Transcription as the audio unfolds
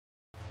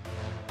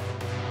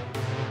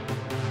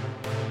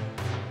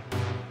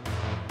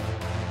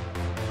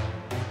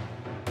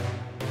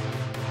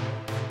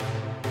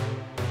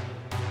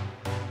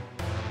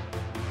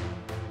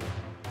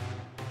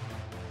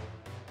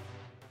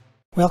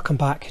Welcome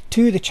back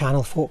to the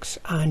channel folks,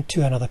 and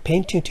to another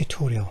painting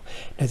tutorial.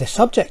 Now the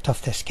subject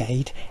of this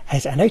guide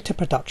is an out of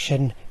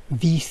production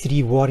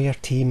V3 warrior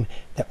team,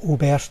 the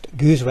Oberst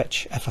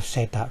Goeswich, if I've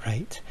said that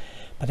right.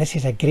 But this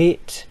is a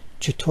great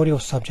tutorial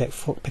subject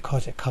folk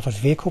because it covers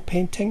vehicle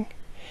painting,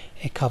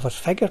 it covers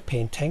figure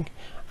painting,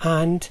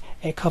 and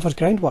it covers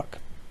groundwork.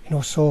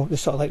 So there's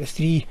sort of like the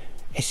three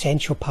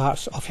essential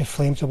parts of your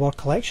Flames of War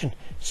collection.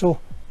 So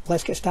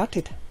let's get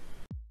started.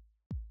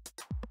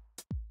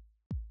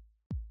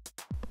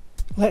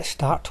 Let's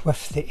start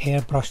with the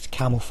airbrushed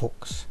camo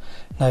folks.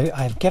 Now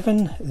I've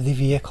given the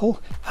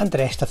vehicle and the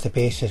rest of the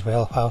base as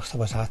well whilst I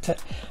was at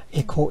it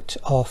a coat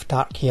of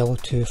dark yellow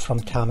 2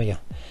 from Tamiya,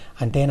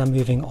 and then I'm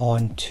moving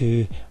on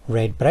to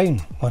red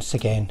brown once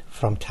again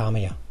from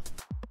Tamiya.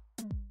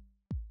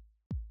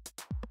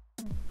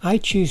 I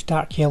choose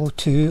dark yellow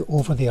 2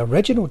 over the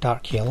original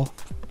dark yellow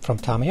from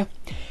Tamiya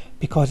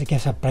because it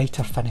gives a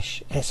brighter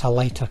finish. It's a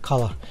lighter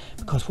colour,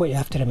 because what you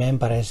have to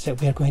remember is that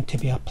we're going to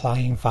be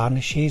applying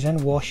varnishes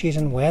and washes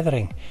and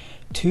weathering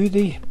to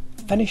the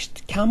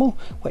finished camo,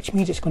 which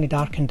means it's going to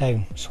darken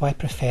down. So I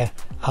prefer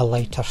a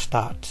lighter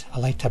start, a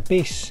lighter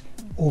base,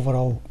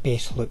 overall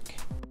base look.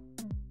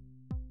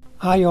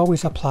 I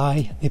always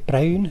apply the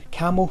brown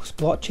camo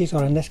splotches,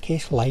 or in this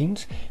case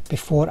lines,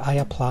 before I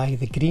apply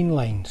the green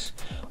lines.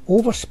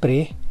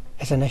 Overspray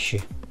is an issue.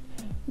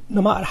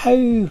 No matter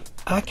how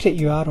accurate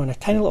you are on a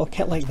tiny little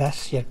kit like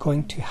this, you're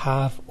going to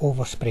have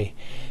overspray.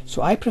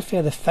 So I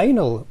prefer the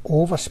final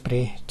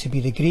overspray to be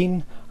the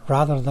green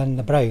rather than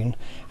the brown,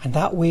 and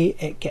that way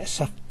it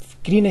gets a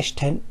greenish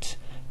tint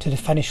to the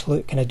finished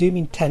look, and I do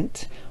mean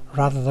tint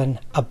rather than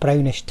a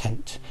brownish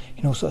tint.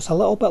 So it's a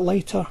little bit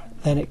lighter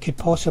than it could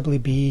possibly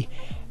be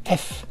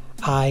if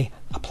I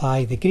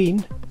apply the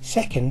green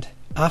second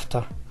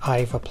after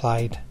I've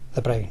applied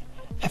the brown,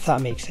 if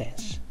that makes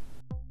sense.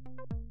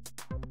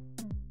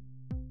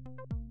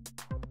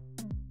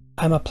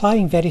 I'm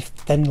applying very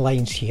thin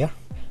lines here,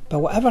 but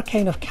whatever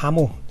kind of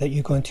camo that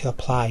you're going to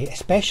apply,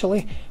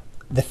 especially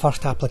the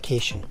first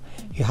application,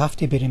 you have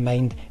to bear in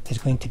mind there's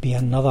going to be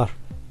another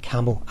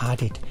camo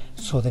added,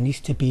 so there needs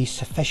to be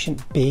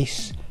sufficient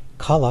base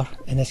colour,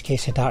 in this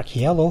case a dark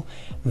yellow,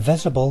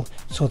 visible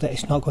so that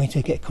it's not going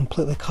to get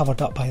completely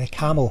covered up by the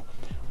camo.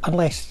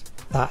 Unless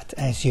that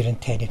is your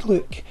intended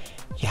look,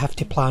 you have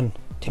to plan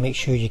to make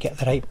sure you get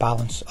the right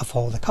balance of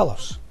all the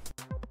colours.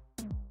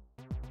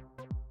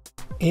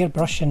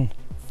 Airbrushing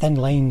thin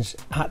lines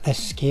at this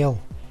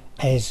scale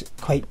is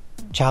quite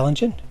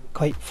challenging,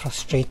 quite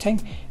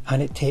frustrating,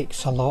 and it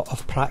takes a lot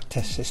of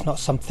practice. It's not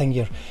something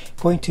you're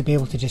going to be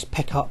able to just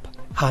pick up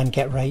and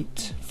get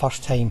right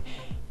first time.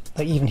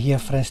 Like even here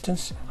for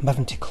instance, I'm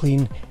having to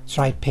clean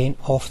dried paint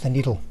off the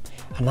needle,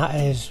 and that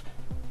is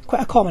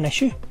quite a common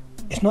issue.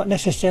 It's not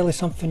necessarily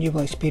something you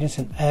will experience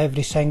in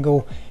every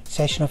single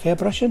session of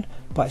airbrushing,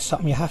 but it's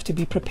something you have to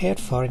be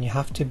prepared for, and you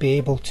have to be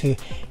able to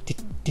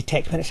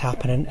detect when it's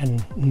happening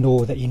and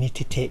know that you need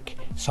to take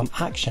some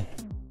action.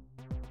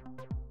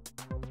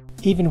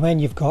 Even when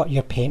you've got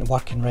your paint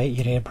working right,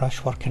 your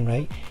airbrush working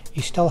right,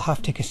 you still have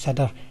to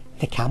consider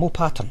the camo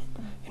pattern.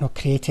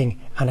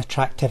 Creating an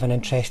attractive and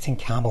interesting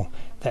camo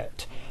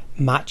that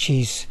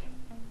matches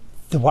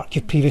the work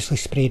you've previously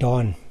sprayed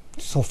on.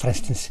 So for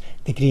instance,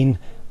 the green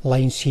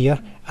lines here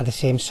are the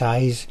same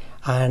size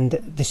and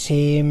the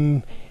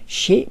same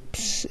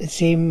shapes,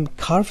 same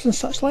curves and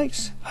such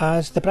likes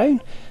as the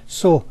brown.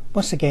 So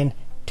once again,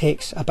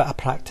 takes a bit of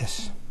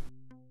practice.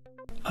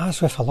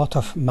 As with a lot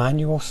of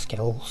manual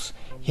skills,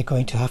 you're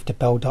going to have to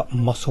build up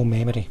muscle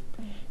memory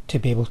to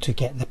be able to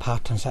get the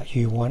patterns that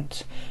you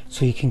want,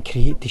 so you can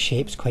create the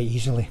shapes quite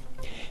easily,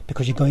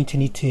 because you're going to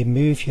need to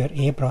move your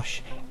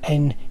airbrush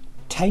in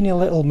tiny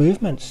little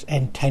movements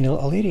in tiny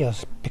little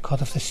areas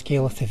because of the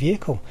scale of the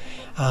vehicle,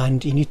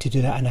 and you need to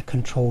do that in a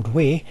controlled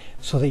way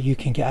so that you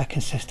can get a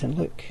consistent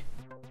look.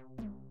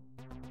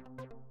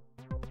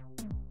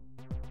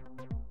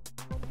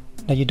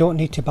 Now you don't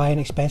need to buy an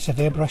expensive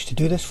airbrush to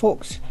do this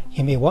folks.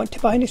 You may want to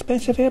buy an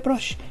expensive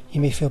airbrush, you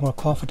may feel more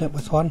confident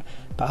with one,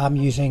 but I'm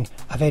using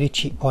a very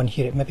cheap one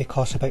here. It maybe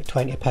costs about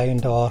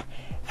 £20, or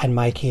in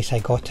my case I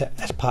got it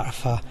as part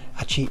of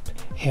a cheap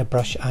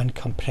airbrush and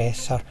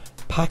compressor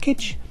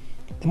package.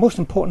 The most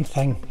important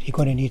thing you're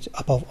going to need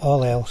above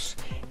all else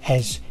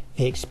is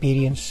the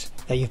experience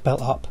that you've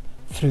built up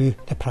through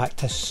the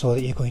practice, so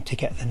that you're going to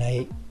get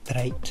the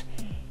right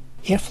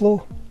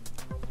airflow,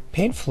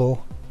 paint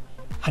flow,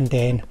 and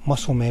then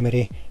muscle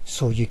memory,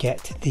 so you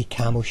get the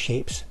camo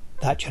shapes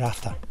that you're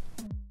after.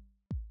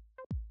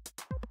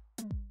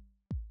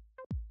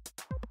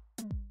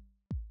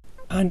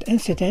 And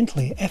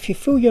incidentally, if you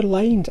feel your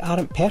lines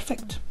aren't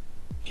perfect,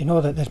 you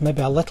know that there's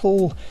maybe a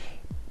little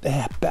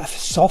bit of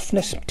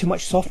softness, too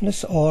much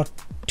softness, or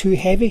too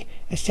heavy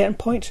at certain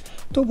points,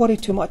 don't worry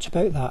too much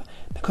about that,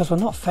 because we're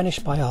not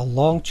finished by a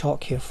long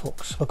chalk here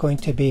folks. We're going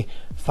to be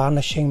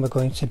varnishing, we're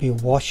going to be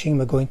washing,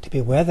 we're going to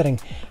be weathering,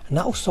 and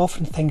that will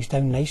soften things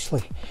down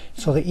nicely,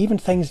 so that even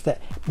things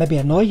that maybe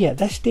annoy you at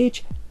this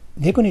stage,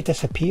 they're going to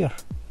disappear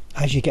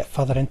as you get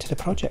further into the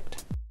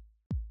project.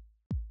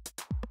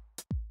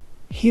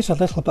 Here's a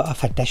little bit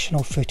of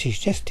additional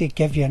footage just to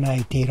give you an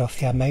idea of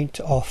the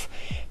amount of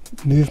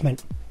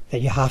movement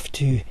that you have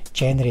to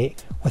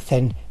generate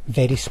within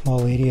very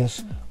small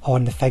areas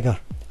on the figure,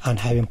 and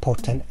how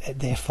important it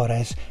therefore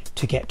is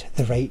to get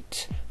the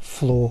right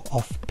flow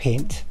of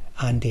paint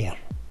and air.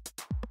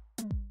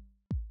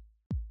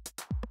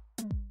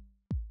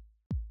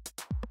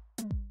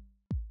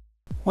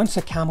 Once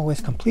the camo is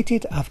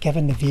completed, I've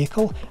given the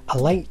vehicle a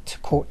light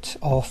coat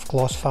of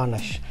gloss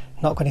varnish.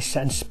 Not going to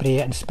sit and spray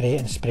it and spray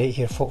it and spray it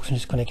here, folks. I'm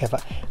just going to give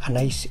it a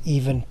nice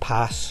even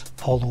pass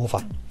all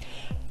over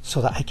so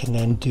that I can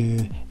then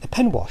do the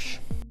pin wash.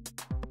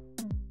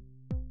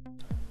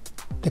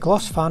 The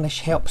gloss varnish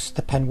helps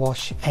the pin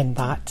wash in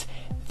that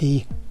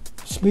the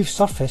smooth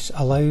surface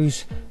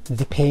allows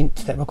the paint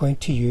that we're going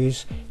to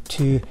use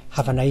to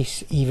have a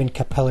nice even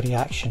capillary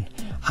action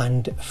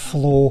and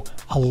flow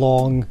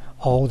along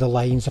all the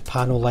lines, the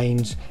panel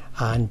lines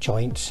and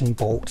joints and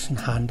bolts and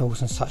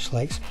handles and such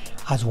likes,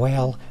 as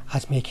well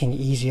as making it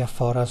easier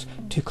for us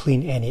to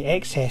clean any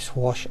excess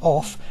wash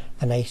off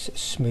the nice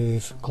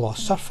smooth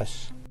gloss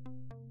surface.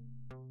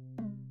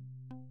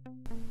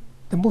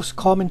 The most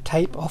common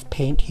type of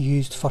paint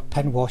used for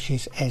pin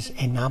washes is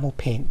enamel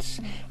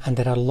paints, and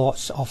there are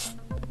lots of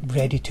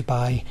ready to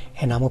buy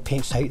enamel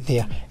paints out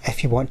there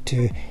if you want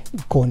to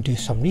go and do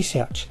some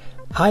research.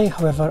 I,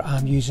 however,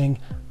 am using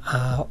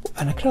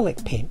an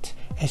acrylic paint.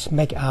 It's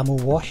Mig Ammo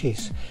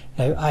Washes.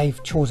 Now,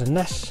 I've chosen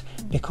this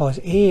because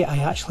A, I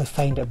actually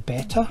find it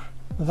better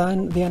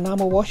than the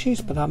enamel washes,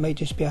 but that might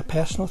just be a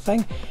personal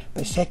thing.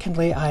 But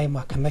secondly, I'm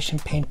a commission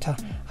painter.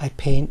 I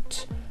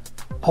paint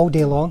all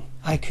day long.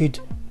 I could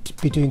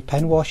be doing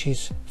pin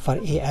washes for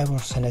 8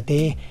 hours in a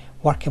day.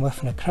 Working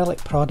with an acrylic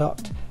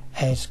product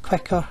is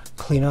quicker,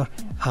 cleaner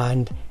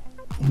and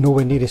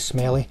nowhere near as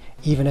smelly.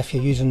 Even if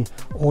you're using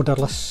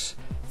odourless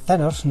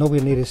thinners,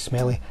 nowhere near as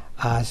smelly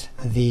as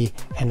the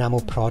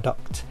enamel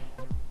product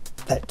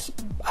that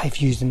I've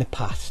used in the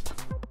past.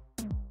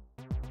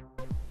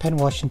 Pin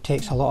washing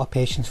takes a lot of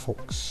patience,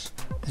 folks.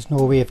 There's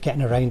no way of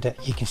getting around it.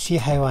 You can see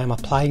how I'm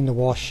applying the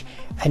wash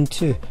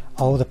into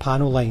all the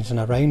panel lines and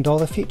around all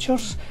the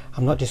features.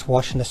 I'm not just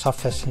washing the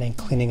surface and then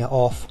cleaning it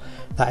off.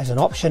 That is an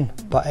option,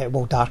 but it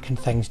will darken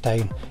things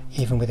down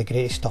even with the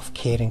greatest of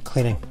care and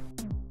cleaning.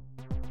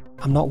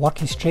 I'm not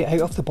working straight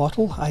out of the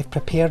bottle. I've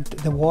prepared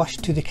the wash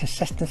to the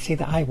consistency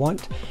that I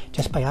want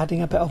just by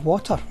adding a bit of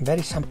water.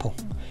 Very simple.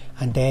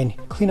 And then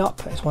clean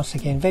up is once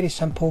again very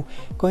simple.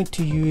 Going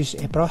to use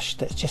a brush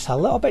that's just a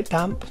little bit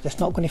damp, that's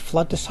not going to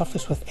flood the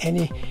surface with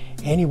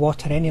any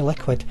water, any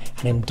liquid,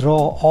 and then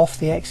draw off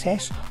the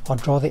excess or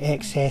draw the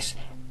excess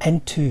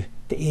into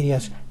the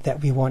areas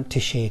that we want to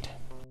shade.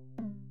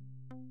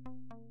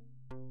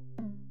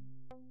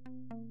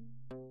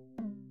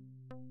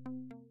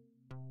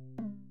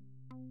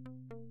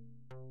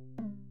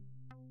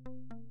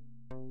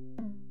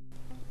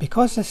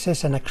 Because this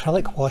is an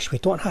acrylic wash, we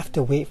don't have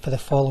to wait for the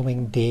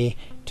following day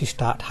to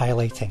start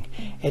highlighting.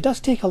 It does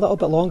take a little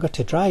bit longer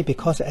to dry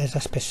because it is a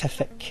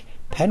specific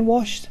pin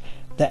wash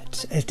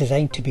that is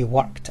designed to be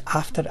worked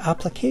after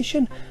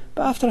application,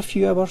 but after a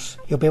few hours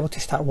you'll be able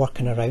to start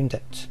working around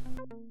it.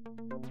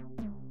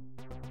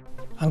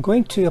 I'm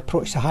going to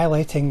approach the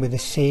highlighting with the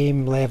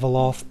same level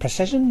of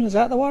precision, is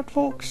that the word,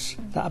 folks?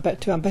 Is that a bit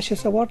too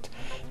ambitious a word?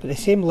 But the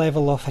same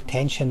level of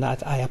attention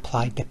that I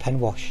applied the pin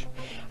wash.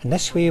 And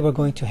this way we're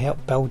going to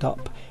help build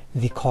up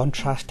the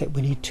contrast that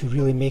we need to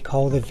really make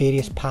all the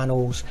various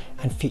panels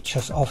and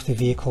features of the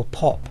vehicle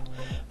pop.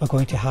 We're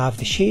going to have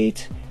the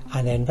shade,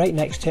 and then right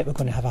next to it we're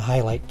going to have a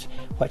highlight,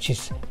 which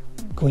is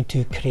going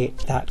to create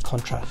that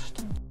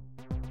contrast.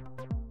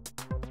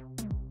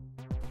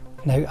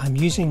 Now I'm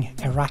using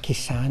Iraqi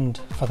sand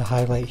for the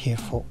highlight here,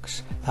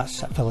 folks.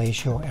 That's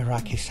Vallejo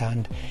Iraqi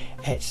sand.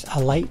 It's a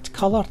light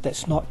colour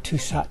that's not too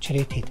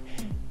saturated,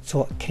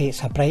 so it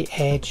creates a bright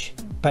edge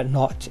but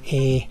not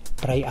a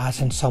bright as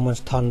in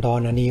someone's turned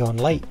on a neon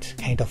light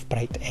kind of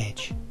bright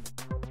edge.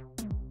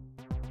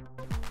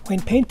 When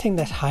painting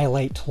this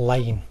highlight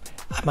line,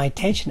 my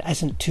intention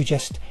isn't to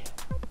just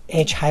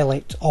edge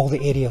highlight all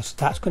the areas.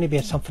 That's going to be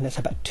something that's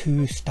a bit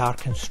too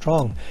stark and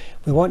strong.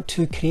 We want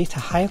to create a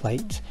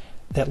highlight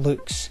that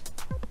looks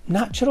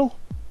natural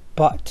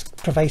but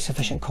provides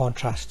sufficient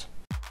contrast.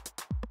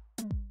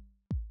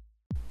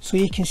 So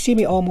you can see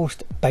me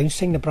almost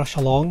bouncing the brush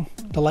along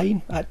the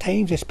line at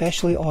times,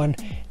 especially on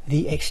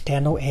the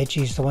external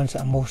edges, the ones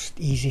that are most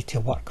easy to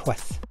work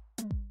with.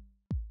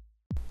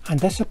 And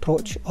this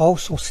approach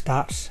also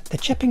starts the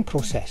chipping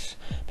process,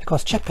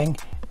 because chipping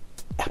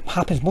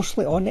happens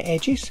mostly on the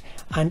edges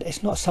and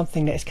it's not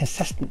something that is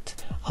consistent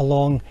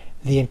along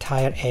the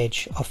entire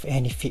edge of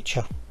any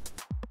feature.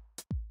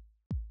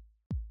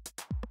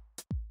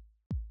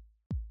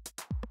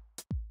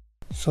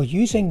 So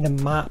using the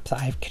map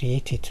that I've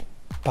created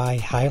by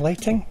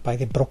highlighting, by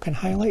the broken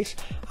highlights,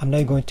 I'm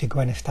now going to go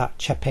in and start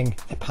chipping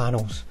the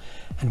panels.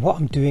 And what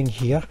I'm doing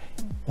here,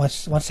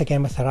 once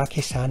again with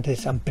Iraqi sand,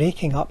 is I'm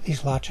breaking up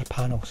these larger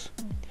panels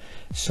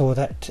so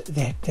that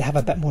they have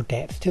a bit more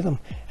depth to them,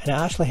 and it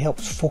actually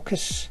helps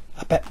focus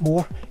a bit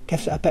more,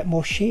 gives it a bit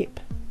more shape.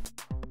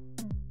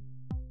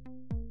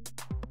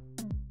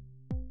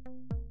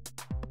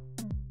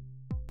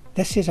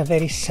 This is a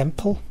very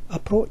simple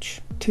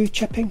approach to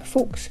chipping,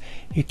 folks.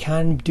 You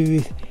can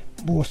do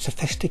more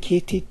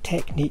sophisticated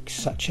techniques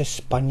such as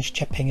sponge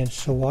chipping and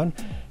so on.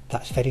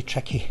 That's very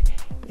tricky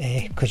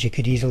because you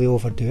could easily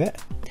overdo it.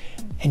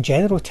 In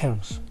general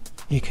terms,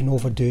 you can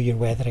overdo your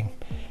weathering.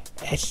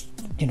 It's,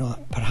 you know,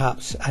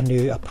 perhaps a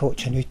new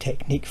approach, a new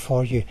technique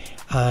for you,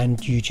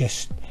 and you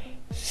just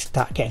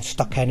start getting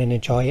stuck in and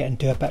enjoy it and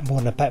do a bit more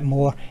and a bit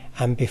more,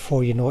 and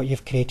before you know it,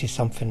 you've created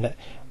something that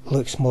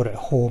looks more at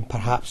home,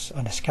 perhaps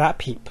on a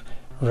scrap heap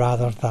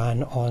rather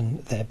than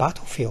on the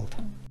battlefield.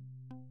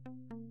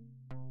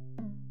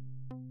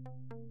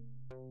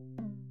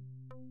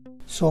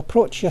 So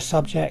approach your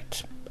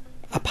subject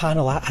a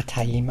panel at a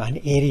time, an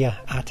area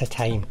at a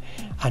time,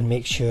 and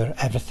make sure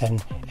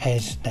everything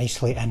is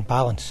nicely in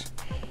balance.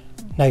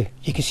 Now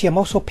you can see I'm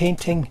also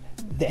painting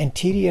the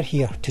interior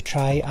here to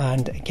try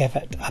and give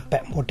it a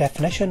bit more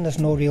definition. There's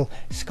no real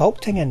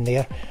sculpting in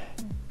there.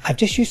 I've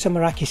just used some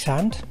Iraqi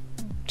sand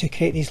to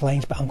create these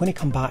lines, but I'm going to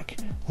come back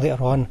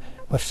later on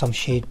with some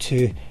shade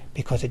too,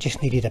 because it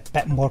just needed a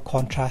bit more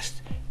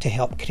contrast to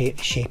help create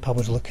the shape I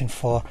was looking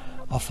for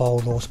of all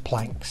those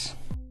planks.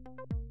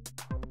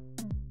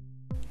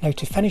 Now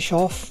to finish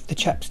off the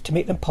chips, to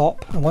make them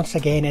pop, and once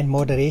again in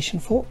moderation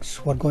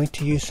folks, we're going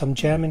to use some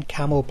German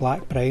Camel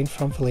Black Brown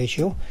from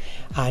Vallejo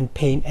and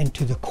paint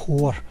into the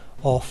core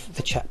of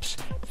the chips.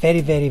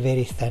 Very, very,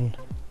 very thin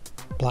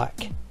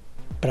black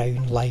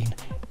brown line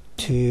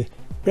to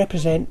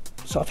represent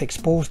sort of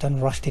exposed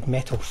and rusted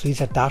metal. So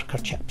these are darker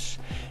chips.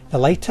 The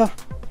lighter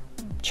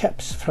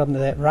chips from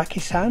the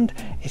Iraqi sand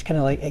is kind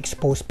of like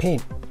exposed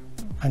paint,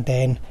 and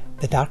then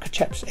the darker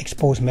chips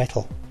exposed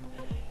metal.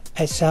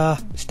 It's a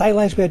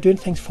stylised way of doing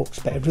things folks,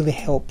 but it really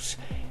helps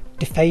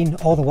define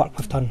all the work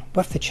we've done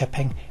with the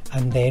chipping,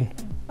 and then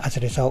as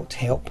a result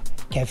help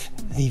give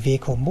the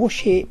vehicle more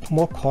shape,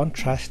 more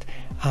contrast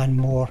and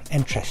more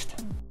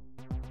interest.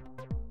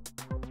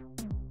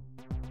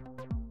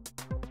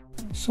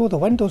 So the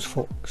windows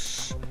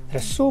folks, there are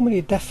so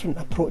many different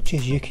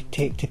approaches you could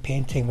take to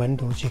painting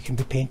windows. You can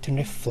be painting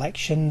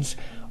reflections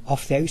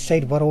of the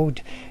outside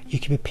world, you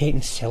could be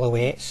painting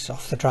silhouettes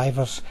of the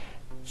drivers,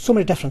 so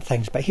many different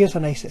things, but here's a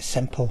nice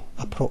simple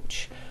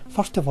approach.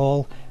 First of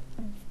all,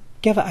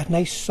 give it a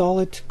nice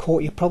solid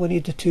coat. You probably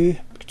need the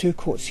two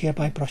coats here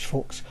by brush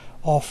folks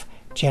of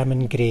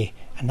German grey,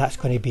 and that's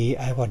going to be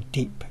our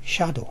deep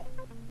shadow.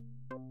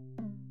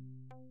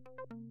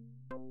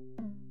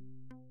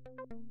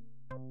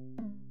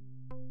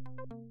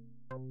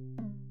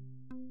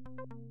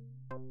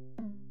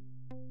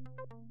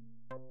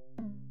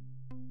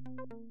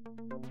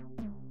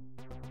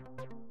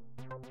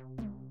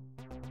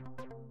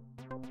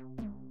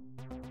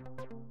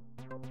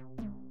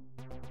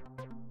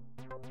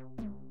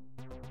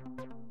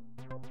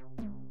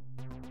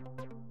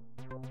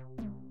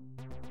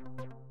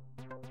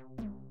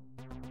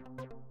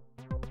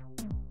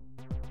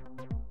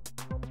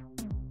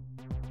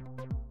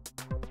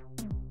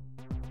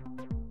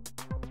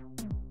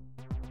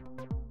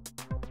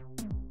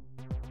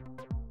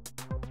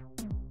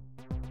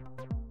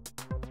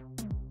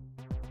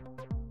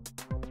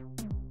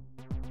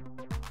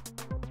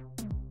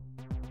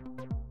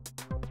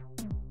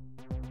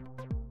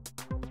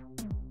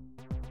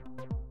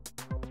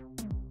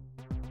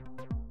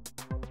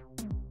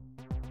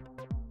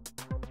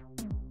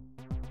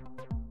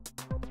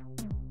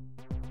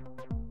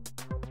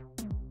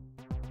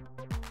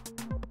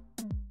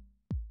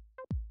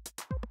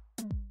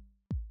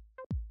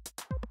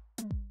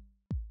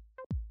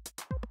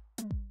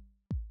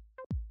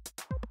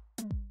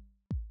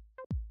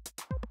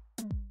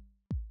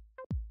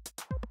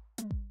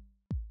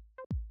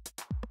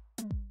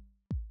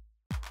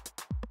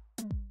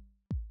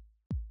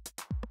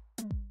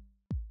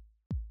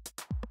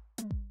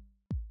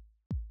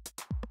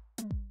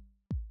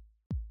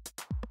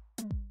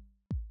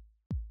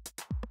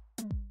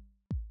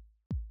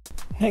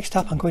 Next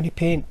up I'm going to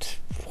paint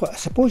what I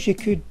suppose you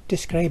could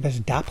describe as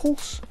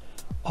dapples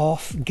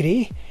of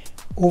grey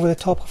over the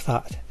top of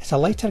that. It's a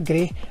lighter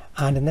grey,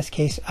 and in this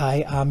case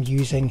I am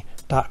using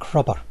dark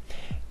rubber.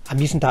 I'm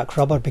using dark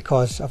rubber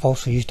because I've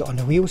also used it on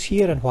the wheels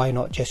here, and why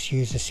not just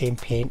use the same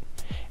paint?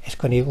 It's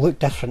going to look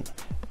different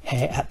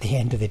at the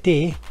end of the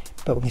day,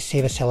 but we can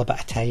save ourselves a bit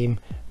of time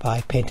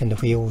by painting the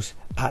wheels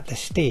at this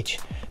stage.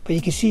 But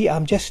you can see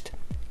I'm just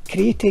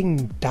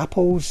creating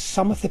dapples.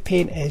 Some of the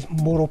paint is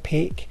more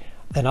opaque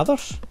than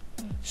others,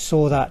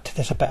 so that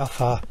there's a bit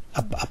of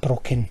a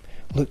broken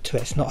look to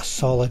it. It's not a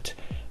solid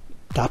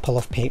dapple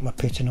of paint we're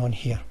putting on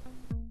here.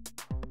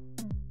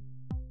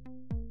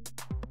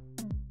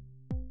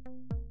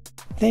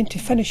 Then to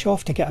finish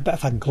off, to get a bit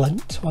of a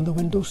glint on the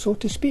window so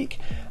to speak,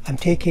 I'm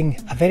taking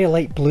a very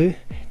light blue,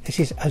 this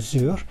is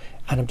azure,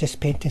 and I'm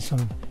just painting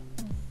some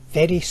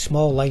very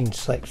small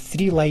lines, like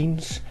 3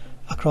 lines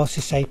across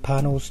the side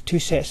panels, 2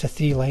 sets of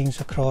 3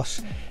 lines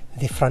across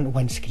the front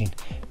windscreen,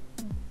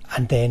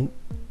 and then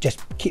just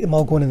keep them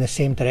all going in the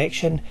same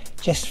direction,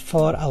 just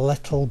for a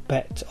little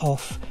bit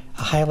of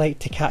a highlight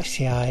to catch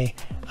the eye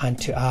and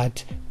to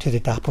add to the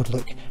dappled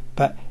look.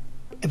 But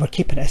we're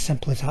keeping it as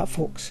simple as that,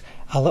 folks.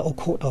 A little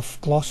coat of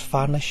gloss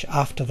varnish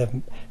after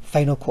the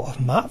final coat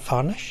of matte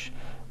varnish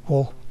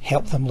will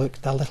help them look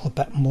a little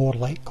bit more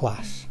like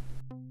glass.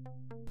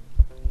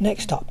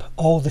 Next up,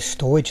 all the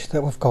stowage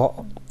that we've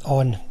got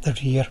on the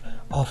rear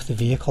of the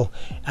vehicle,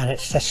 and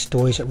it's this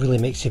stowage that really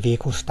makes the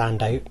vehicle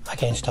stand out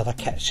against other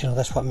kits. You know,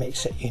 that's what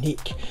makes it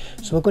unique.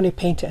 So we're going to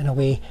paint it in a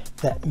way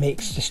that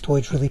makes the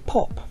stowage really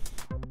pop.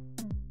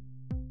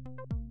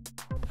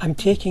 I'm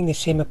taking the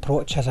same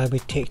approach as I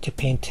would take to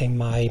painting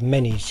my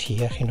minis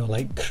here, you know,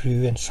 like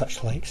Crew and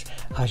such likes,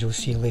 as you'll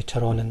see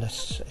later on in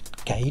this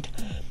guide,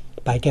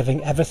 by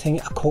giving everything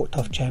a coat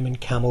of German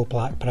Camel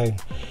Black Brown.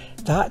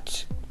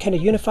 That kind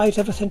of unifies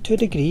everything to a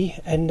degree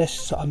in this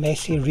sort of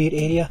messy rear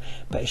area,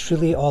 but it's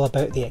really all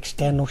about the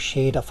external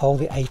shade of all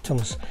the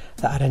items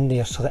that are in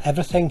there, so that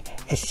everything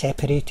is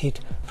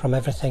separated from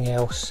everything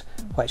else,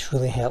 which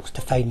really helps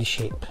define the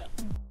shape.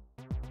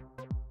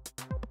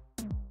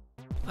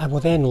 I will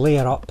then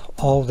layer up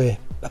all the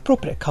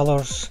appropriate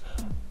colours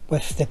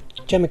with the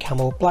German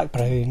Camel Black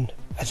Brown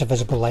as a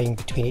visible line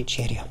between each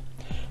area.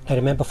 Now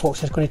remember,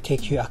 folks, it's going to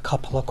take you a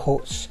couple of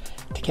coats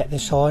to get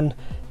this on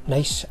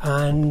nice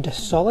and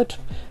solid.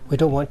 We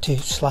don't want to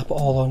slap it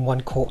all on one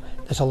coat.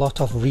 There's a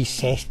lot of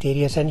recessed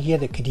areas in here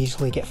that could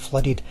easily get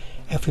flooded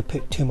if we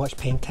put too much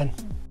paint in.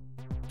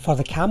 For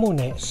the camo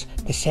nets,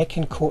 the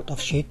second coat of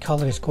shade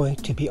colour is going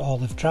to be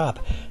olive drab.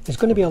 There's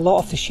going to be a lot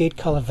of the shade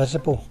colour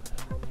visible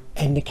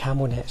in the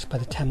camo nets by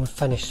the time we're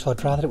finished, so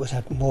I'd rather it was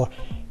a more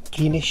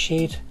greenish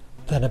shade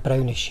than a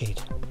brownish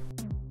shade.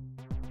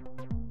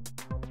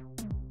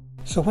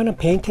 So when I'm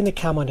painting the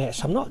camo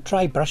nets, I'm not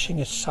dry brushing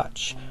as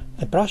such.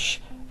 The brush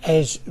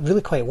is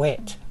really quite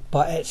wet,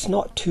 but it's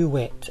not too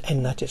wet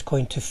in that it's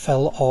going to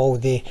fill all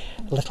the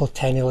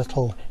tiny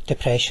little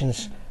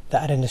depressions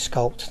that are in the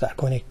sculpt that are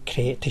going to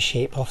create the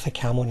shape of the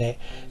camo net.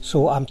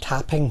 So I'm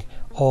tapping,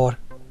 or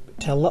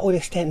to a little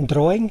extent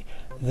drawing,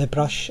 the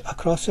brush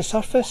across the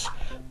surface,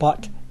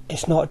 but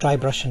it's not dry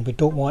brushing. We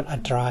don't want a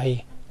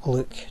dry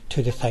look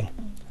to the thing.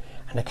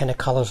 And the kind of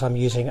colours I'm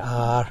using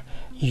are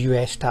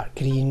US dark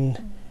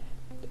green,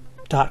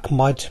 dark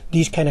mud,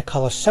 these kind of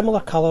colours, similar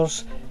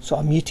colours,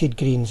 sort of muted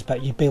greens,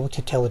 but you'll be able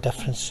to tell the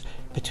difference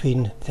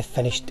between the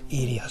finished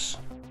areas.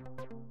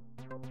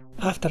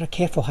 After a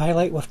careful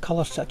highlight with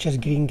colours such as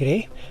green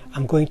grey,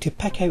 I'm going to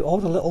pick out all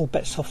the little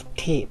bits of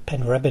tape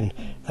and ribbon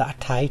that are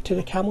tied to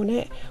the camo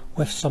net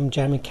with some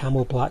German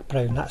Camel Black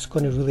Brown. That's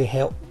going to really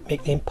help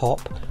make them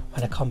pop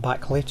when I come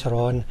back later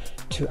on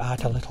to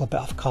add a little bit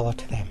of colour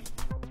to them.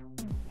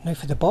 Now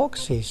for the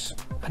boxes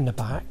in the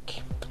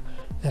back,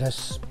 there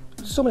is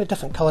so many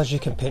different colours you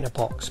can paint a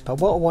box, but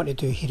what I want to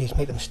do here is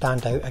make them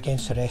stand out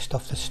against the rest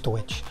of the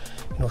stowage.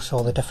 You know, so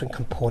all the different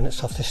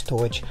components of the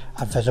stowage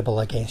are visible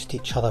against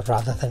each other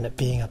rather than it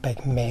being a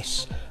big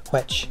mess,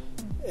 which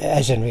it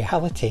is in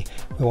reality.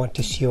 We want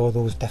to see all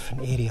those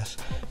different areas.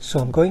 So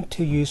I'm going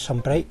to use some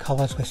bright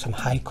colours with some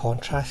high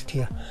contrast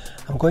here.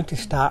 I'm going to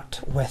start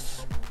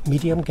with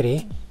medium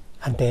grey,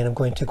 and then I'm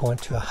going to go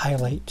into a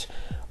highlight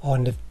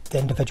on the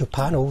individual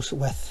panels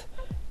with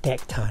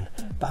deck tan,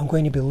 but I'm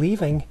going to be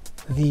leaving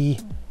the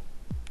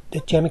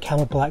German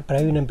Camel Black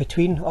Brown in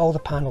between all the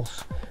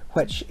panels,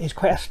 which is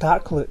quite a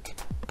stark look,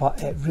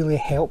 but it really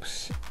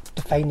helps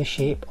define the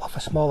shape of a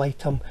small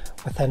item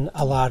within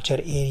a larger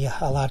area,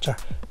 a larger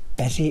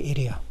busy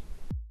area.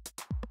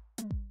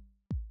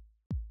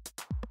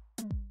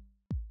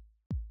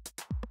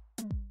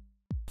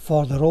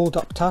 For the rolled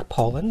up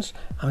tarpaulins,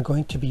 I'm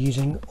going to be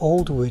using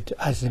old wood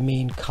as the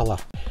main colour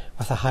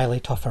with a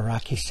highlight of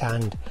Iraqi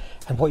sand,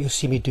 and what you'll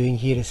see me doing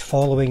here is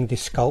following the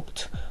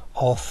sculpt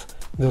of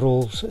the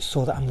rolls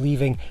so that I'm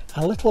leaving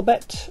a little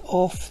bit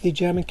of the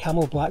German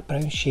Camel Black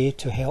Brown shade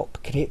to help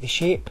create the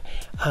shape,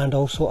 and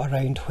also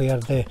around where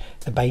the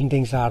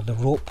bindings are, the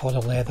rope or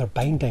the leather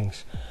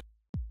bindings.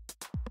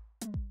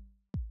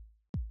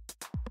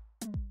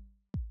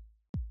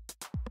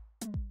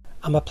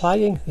 I'm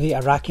applying the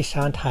Iraqi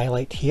sand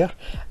highlight here,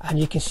 and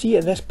you can see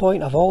at this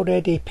point I've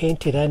already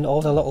painted in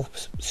all the little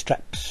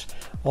strips,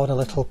 all the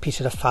little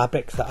pieces of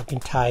fabric that have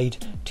been tied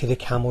to the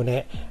camo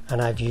net,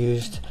 and I've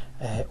used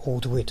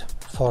old wood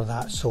for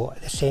that. So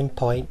at the same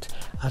point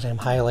as I'm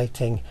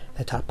highlighting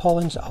the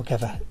tarpaulins, I'll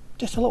give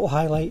just a little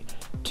highlight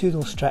to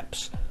those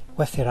strips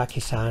with the Iraqi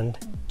sand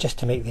just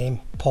to make them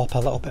pop a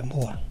little bit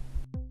more.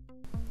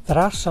 There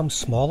are some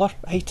smaller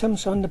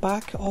items on the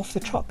back of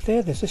the truck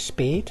there. There's a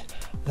spade,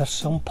 there's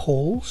some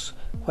poles,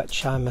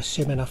 which I'm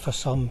assuming are for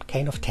some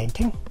kind of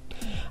tenting.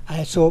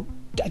 So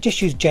I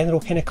just use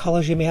general kind of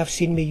colours you may have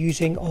seen me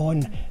using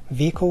on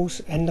vehicles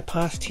in the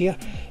past here.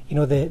 You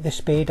know, the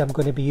spade, I'm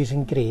going to be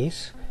using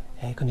greys,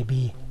 going to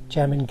be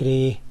German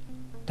grey,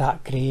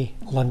 dark grey,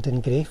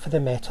 London grey for the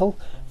metal.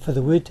 For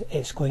the wood,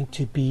 it's going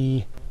to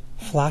be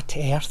flat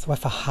earth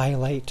with a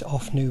highlight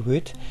of new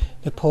wood.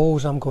 The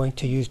poles, I'm going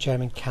to use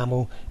German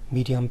Camel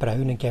medium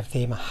brown and give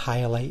them a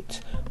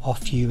highlight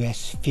of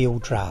US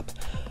field drab.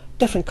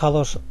 Different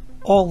colours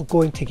all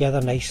going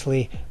together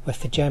nicely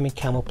with the German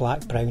Camel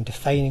Black Brown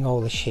defining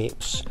all the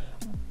shapes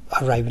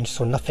around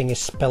so nothing is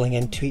spilling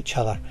into each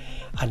other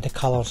and the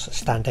colours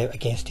stand out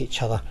against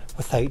each other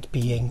without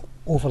being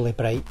overly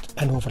bright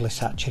and overly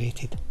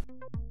saturated.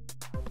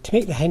 To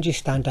make the hinges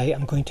stand out,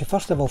 I'm going to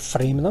first of all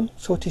frame them,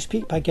 so to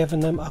speak, by giving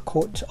them a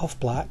coat of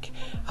black.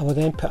 I will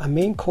then put a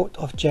main coat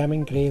of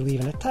German grey,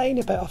 leaving a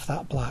tiny bit of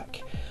that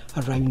black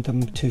around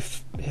them to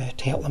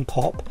help them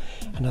pop,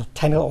 and a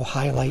tiny little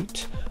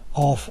highlight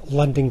of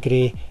London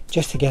grey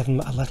just to give them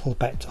a little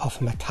bit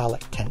of a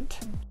metallic tint.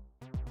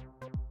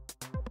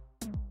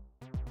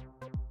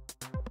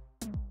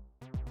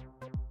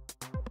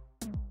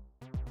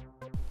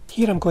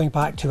 Here I'm going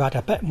back to add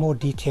a bit more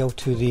detail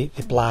to the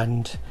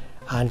bland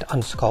and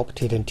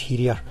unsculpted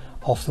interior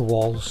of the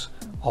walls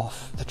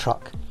of the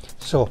truck.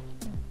 So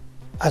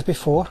as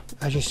before,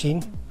 as you've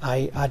seen,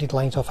 I added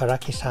lines of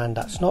Iraqi sand.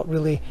 That's not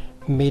really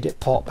made it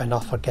pop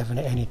enough or given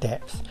it any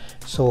depth,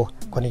 so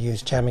I'm going to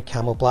use German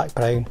Camel Black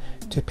Brown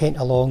to paint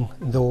along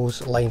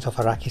those lines of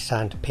Iraqi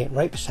sand, paint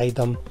right beside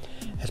them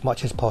as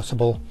much as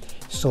possible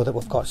so that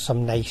we've got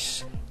some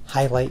nice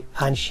highlight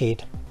and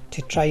shade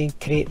to try and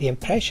create the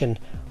impression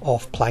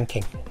of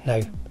planking. Now,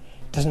 it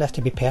doesn't have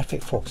to be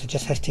perfect, folks, it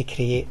just has to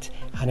create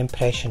an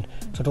impression,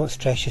 so don't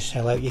stress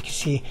yourself out. You can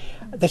see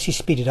this is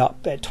speeded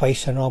up at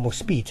twice the normal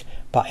speed,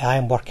 but I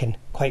am working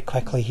quite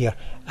quickly here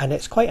and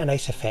it's quite a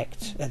nice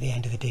effect at the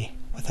end of the day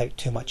without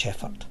too much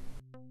effort.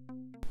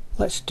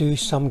 Let's do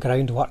some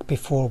groundwork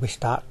before we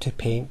start to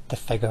paint the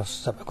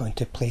figures that we're going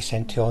to place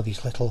into all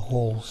these little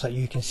holes that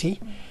you can see.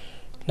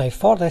 Now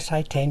for this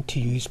I tend to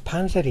use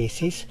Panzer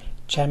Ace's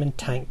German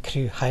Tank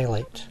Crew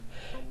Highlight.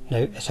 Now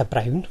it's a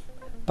brown,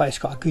 but it's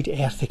got a good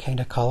earthy kind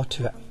of colour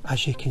to it,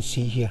 as you can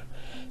see here.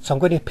 So I'm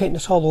going to paint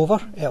this all over.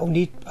 It'll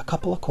need a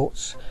couple of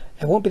coats.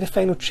 It won't be the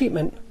final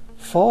treatment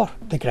for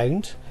the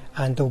ground,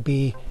 and there'll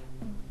be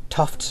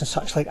tufts and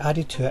such like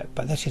added to it,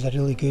 but this is a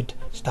really good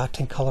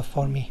starting colour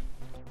for me.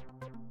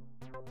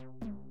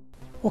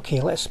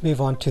 Okay, let's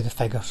move on to the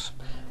figures.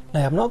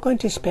 Now I'm not going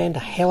to spend a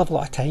hell of a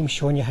lot of time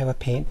showing you how I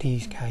paint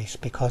these guys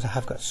because I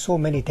have got so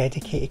many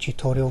dedicated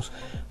tutorials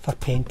for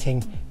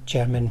painting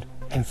German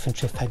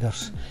infantry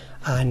figures,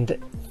 and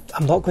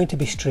I'm not going to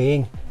be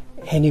straying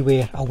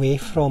anywhere away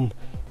from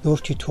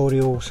those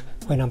tutorials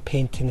when I'm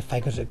painting the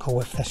figures that go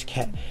with this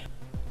kit.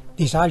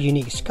 These are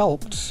unique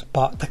sculpts,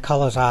 but the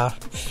colours are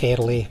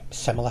fairly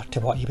similar to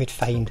what you would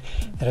find.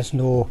 There is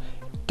no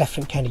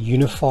different kind of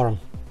uniform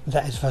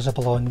that is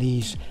visible on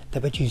these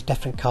that would use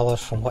different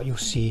colours from what you'll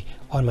see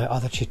on my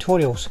other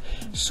tutorials.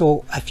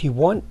 So if you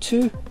want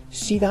to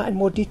see that in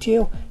more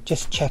detail,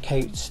 just check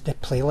out the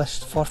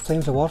playlist for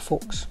Flames of War,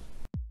 folks.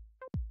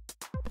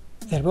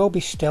 There will be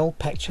still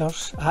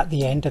pictures at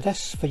the end of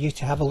this for you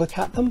to have a look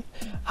at them,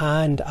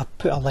 and I'll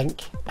put a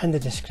link in the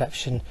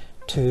description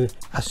to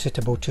a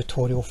suitable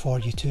tutorial for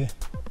you too.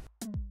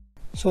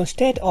 So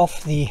instead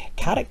of the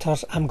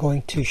characters, I'm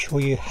going to show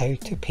you how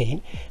to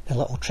paint the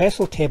little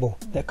trestle table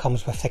that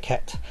comes with the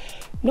kit.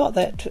 Not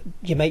that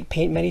you might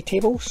paint many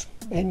tables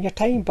in your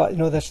time, but you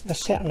know, there's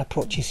certain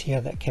approaches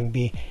here that can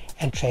be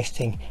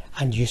interesting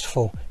and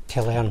useful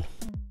to learn.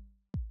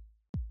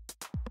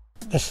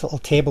 This little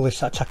table is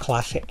such a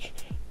classic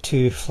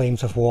to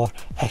Flames of War.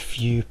 If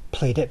you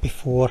played it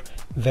before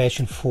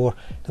version 4,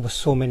 there were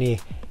so many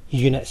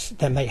units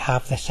that might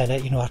have this in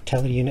it, you know,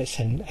 artillery units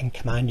and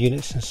command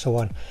units and so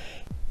on.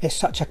 It's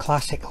such a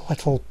classic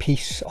little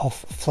piece of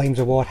Flames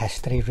of War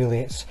history, really.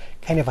 It's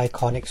kind of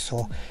iconic,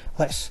 so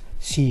let's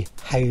see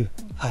how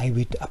I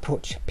would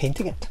approach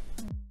painting it.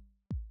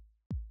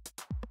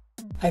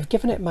 I've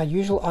given it my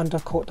usual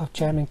undercoat of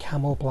German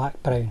Camel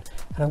Black Brown,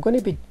 and I'm going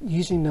to be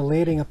using the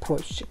layering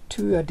approach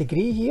to a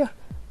degree here,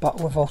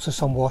 but with also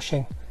some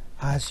washing,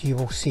 as you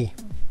will see.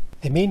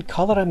 The main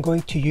colour I'm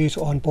going to use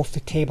on both the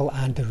table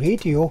and the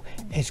radio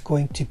is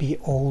going to be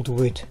old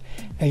wood.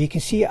 Now you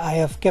can see I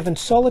have given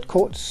solid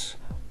coats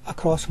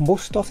across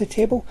most of the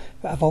table,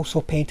 but I've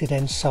also painted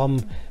in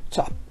some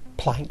sort of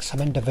planks, some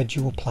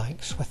individual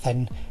planks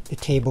within the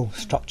table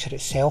structure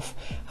itself,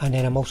 and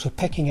then I'm also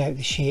picking out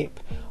the shape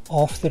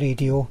of the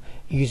radio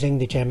using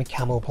the German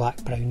Camel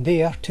Black Brown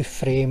there to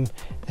frame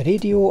the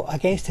radio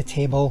against the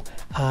table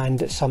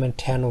and some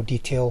internal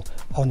detail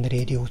on the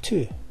radio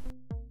too.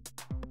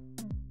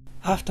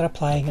 After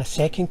applying a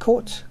second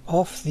coat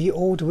of the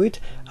old wood,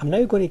 I'm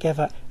now going to give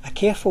it a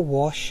careful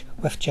wash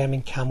with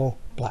German Camel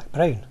Black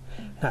Brown.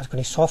 And that's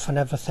going to soften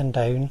everything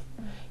down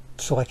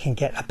so I can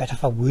get a bit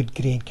of a wood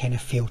grain kind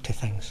of feel to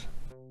things.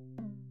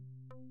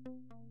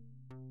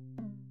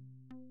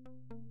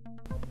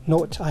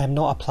 Note, I am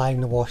not applying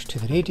the wash to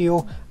the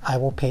radio. I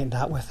will paint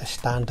that with the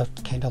standard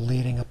kind of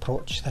layering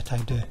approach that I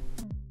do.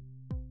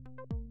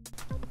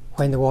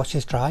 When the wash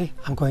is dry,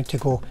 I'm going to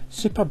go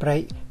super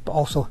bright but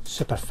also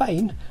super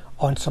fine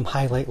on some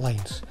highlight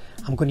lines.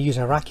 I'm going to use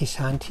Iraqi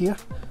sand here,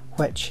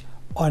 which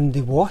on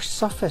the washed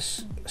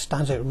surface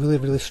stands out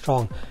really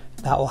strong.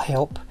 That will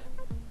help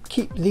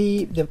keep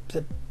the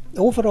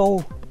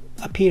overall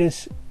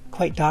appearance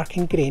quite dark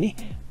and grainy,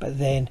 but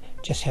then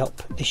just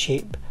help the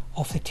shape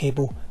of the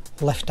table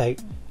lift out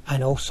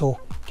and also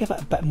give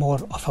it a bit more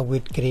of a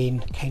wood grain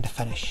kind of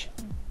finish.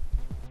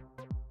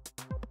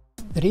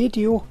 The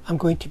radio, I'm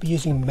going to be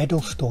using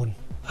Middlestone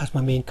as my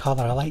main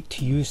colour. I like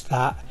to use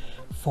that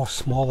for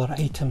smaller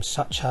items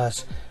such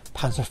as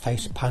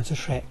Panzerfaust,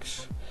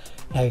 Panzerschrecks.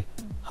 Now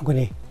I'm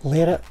going to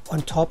layer it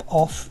on top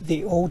of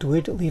the old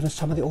wood, leaving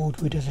some of the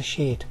old wood as a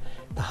shade.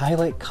 The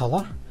highlight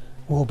colour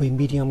will be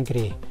medium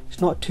grey.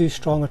 It's not too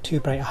strong or too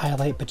bright a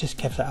highlight, but just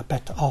gives it a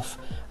bit of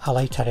a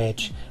lighter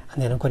edge.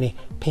 And then I'm going to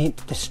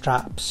paint the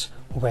straps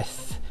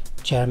with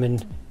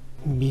German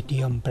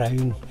medium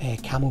brown,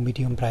 camel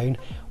medium brown,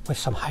 with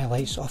some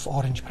highlights of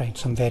orange brown,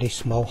 some very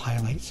small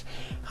highlights.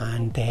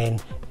 And then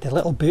the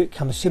little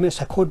book, I'm assuming it's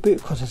a code book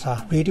because there's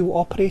a radio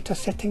operator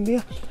sitting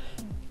there.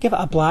 Give it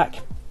a black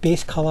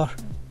base colour,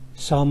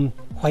 some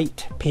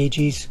white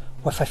pages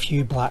with a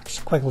few black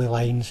squiggly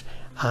lines,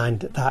 and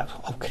that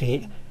will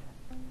create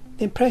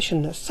the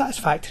impression, a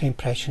satisfactory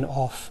impression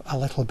of a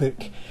little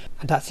book.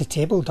 And that's the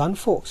table done,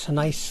 folks. A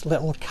nice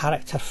little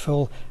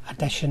characterful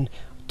addition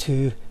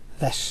to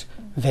this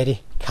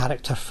very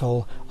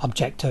characterful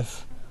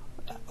objective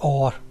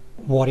or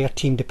warrior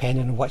team,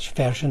 depending on which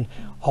version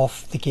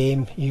of the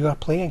game you are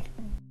playing.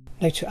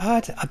 Now, to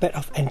add a bit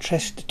of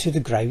interest to the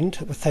ground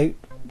without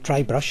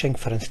dry brushing,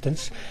 for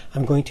instance,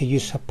 I'm going to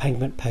use some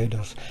pigment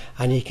powders,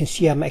 and you can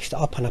see I mixed it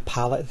up on a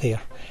palette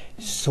there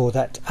so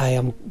that I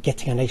am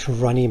getting a nice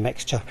runny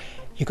mixture.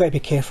 You've got to be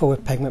careful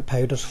with pigment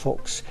powders,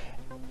 folks.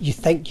 You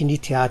think you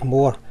need to add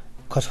more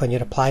because when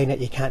you're applying it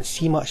you can't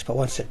see much, but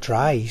once it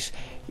dries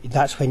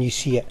that's when you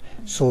see it.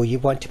 So you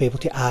want to be able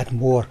to add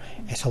more.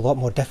 It's a lot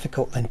more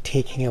difficult than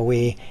taking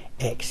away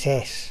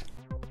excess.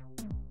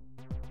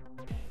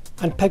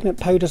 And pigment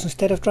powders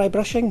instead of dry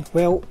brushing,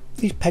 well,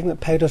 these pigment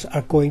powders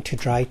are going to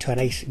dry to a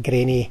nice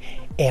grainy,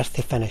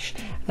 earthy finish.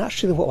 And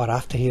that's really what we're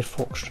after here,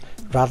 folks,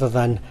 rather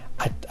than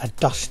a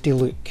dusty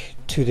look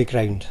to the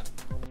ground.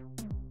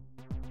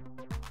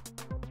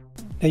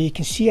 Now you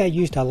can see I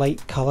used a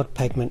light coloured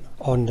pigment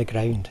on the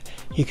ground.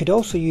 You could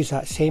also use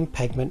that same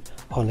pigment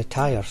on the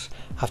tyres.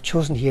 I've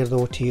chosen here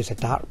though to use a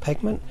dark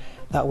pigment.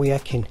 That way I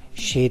can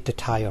shade the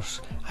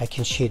tyres, I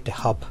can shade the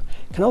hub.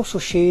 I can also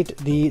shade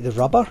the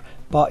rubber,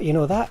 but you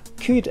know, that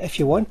could, if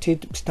you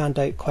wanted, stand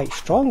out quite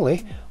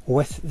strongly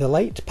with the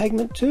light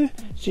pigment too.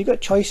 So you've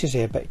got choices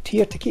there, but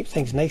here, to keep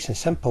things nice and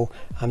simple,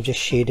 I'm just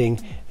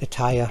shading the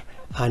tyre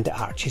and the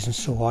arches and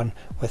so on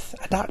with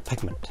a dark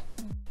pigment.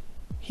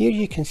 Here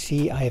you can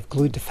see I have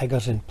glued the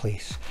figures in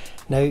place.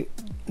 Now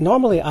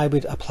normally I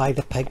would apply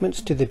the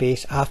pigments to the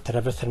base after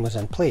everything was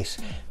in place,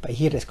 but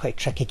here it's quite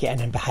tricky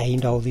getting in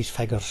behind all these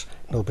figures,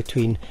 you know,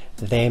 between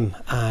them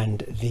and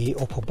the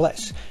Opel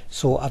Blitz,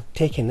 so I've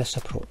taken this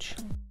approach.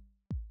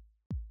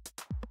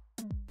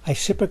 I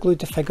super glued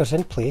the figures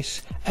in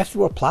place. If they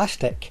were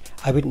plastic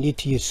I wouldn't need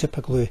to use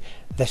super glue.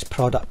 This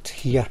product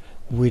here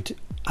would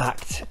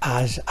act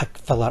as a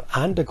filler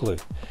and a glue,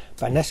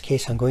 but in this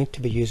case I'm going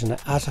to be using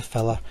it as a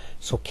filler,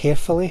 so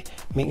carefully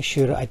making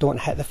sure I don't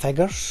hit the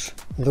figures,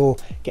 though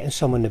getting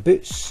some on the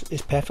boots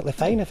is perfectly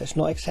fine if it's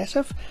not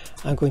excessive.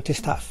 I'm going to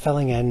start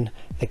filling in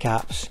the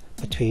gaps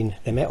between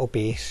the metal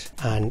base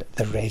and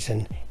the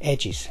resin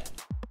edges.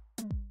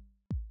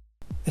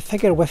 The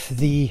figure with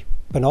the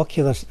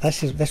binoculars,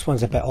 this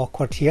one's a bit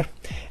awkward here.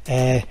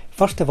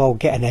 First of all,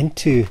 getting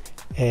into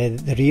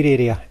the rear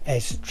area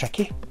is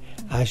tricky,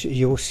 as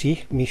you will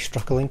see me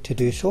struggling to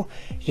do so.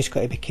 You just got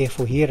to be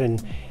careful here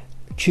and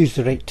choose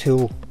the right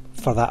tool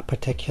for that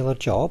particular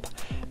job.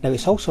 Now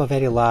it's also a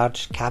very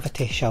large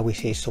cavity, shall we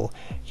say, so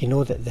you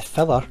know that the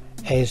filler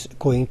is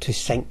going to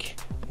sink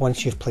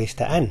once you've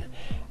placed it in,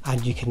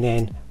 and you can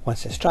then,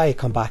 once it's dry,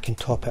 come back and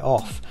top it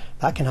off.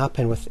 That can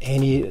happen with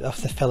any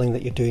of the filling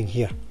that you're doing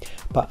here,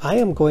 but I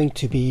am going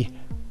to be,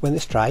 when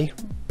it's dry,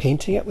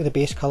 painting it with the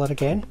base colour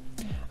again,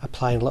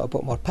 applying a little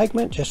bit more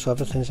pigment just so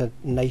everything's a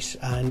nice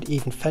and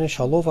even finish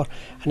all over,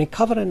 and then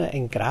covering it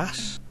in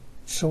grass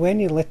so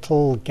any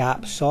little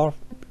gaps or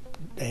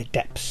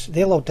dips,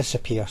 they'll all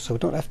disappear, so we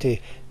don't have to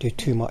do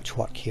too much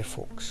work here,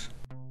 folks.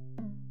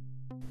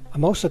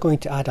 I'm also going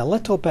to add a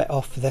little bit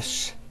of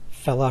this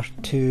filler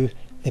to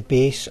the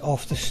base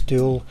of the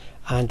stool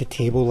and the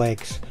table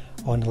legs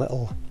on the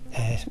little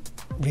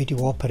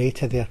radio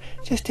operator there,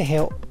 just to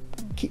help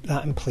keep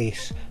that in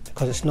place,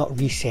 because it's not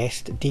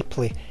recessed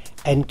deeply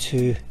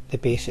into the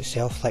base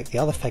itself like the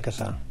other figures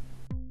are.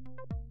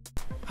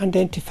 And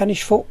then to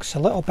finish, folks, a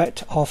little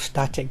bit of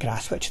static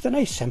grass, which is a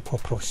nice simple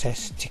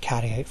process to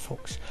carry out,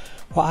 folks.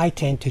 What I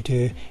tend to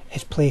do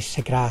is place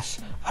the grass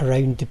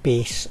around the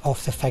base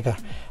of the figure,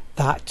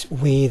 that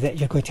way that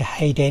you're going to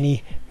hide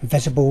any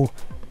visible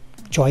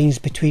joins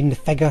between the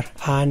figure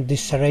and the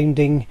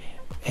surrounding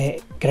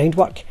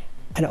groundwork,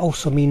 and it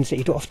also means that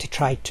you don't have to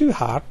try too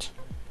hard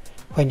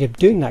when you're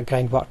doing that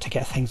groundwork to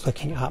get things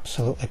looking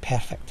absolutely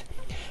perfect.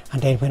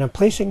 And then when I'm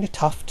placing the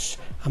tufts,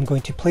 I'm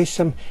going to place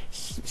them,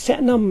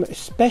 setting them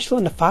especially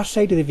on the far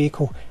side of the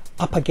vehicle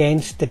up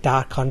against the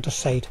dark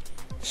underside,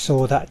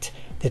 so that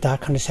the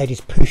dark underside is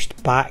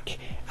pushed back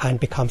and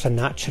becomes a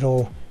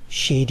natural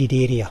shaded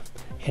area,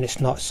 and it's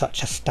not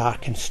such a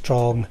stark and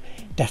strong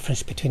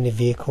difference between the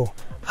vehicle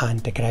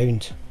and the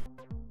ground.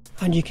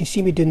 And you can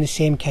see me doing the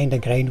same kind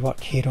of groundwork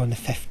here on the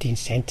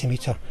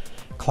 15cm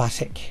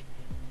classic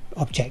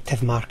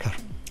objective marker.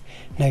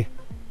 Now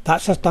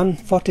that's us done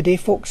for today,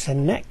 folks. The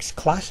next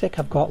classic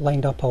I've got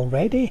lined up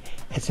already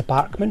is the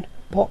Barkman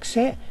box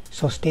set,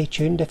 so stay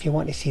tuned if you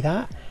want to see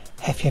that.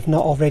 If you've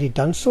not already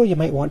done so, you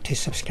might want to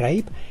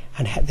subscribe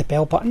and hit the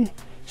bell button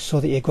so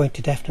that you're going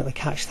to definitely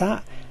catch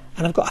that.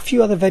 And I've got a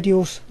few other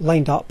videos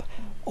lined up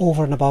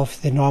over and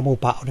above the normal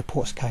battle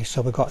reports, guys,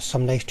 so we've got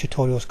some nice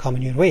tutorials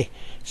coming your way.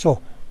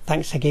 So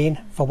thanks again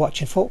for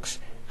watching, folks,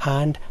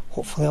 and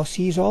hopefully I'll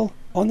see you all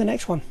on the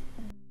next one.